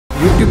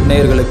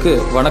நேயர்களுக்கு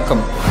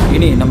வணக்கம்.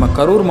 இனி நம்ம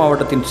கரூர்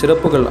மாவட்டத்தின்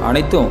சிறப்புகள்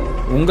அனைத்தும்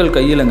உங்கள்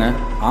கையிலங்க.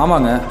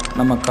 ஆமாங்க,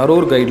 நம்ம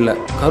கரூர் கைடில்.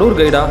 கரூர்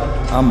கைடா?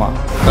 ஆமாம்,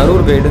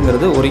 கரூர்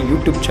கைடுங்கிறது ஒரு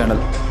யூடியூப்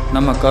சேனல்.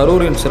 நம்ம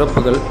கரூரின்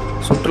சிறப்புகள்,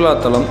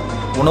 சுற்றுலாத்தலம்,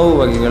 உணவு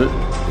வகைகள்,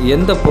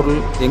 எந்த பொருள்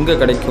எங்கே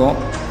கிடைக்கும்,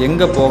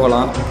 எங்கே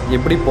போகலாம்,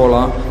 எப்படி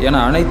போகலாம்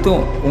என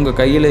அனைத்தும் உங்கள்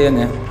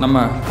கையிலேயேங்க.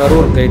 நம்ம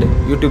கரூர் கைடு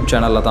யூடியூப்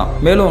சேனலில் தான்.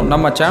 மேலும்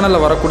நம்ம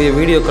சேனலில் வரக்கூடிய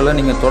வீடியோக்களை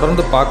நீங்கள்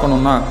தொடர்ந்து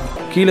பார்க்கணுன்னா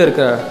கீழே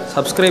இருக்க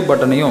சப்ஸ்கிரைப்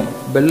பட்டனையும்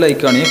பெல்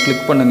ஐக்கானையும்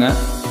கிளிக் பண்ணுங்கள்.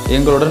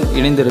 எங்களுடன்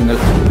இணைந்திருங்கள்.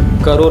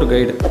 கரூர்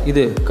கைடு,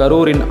 இது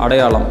கரூரின்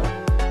அடையாளம்.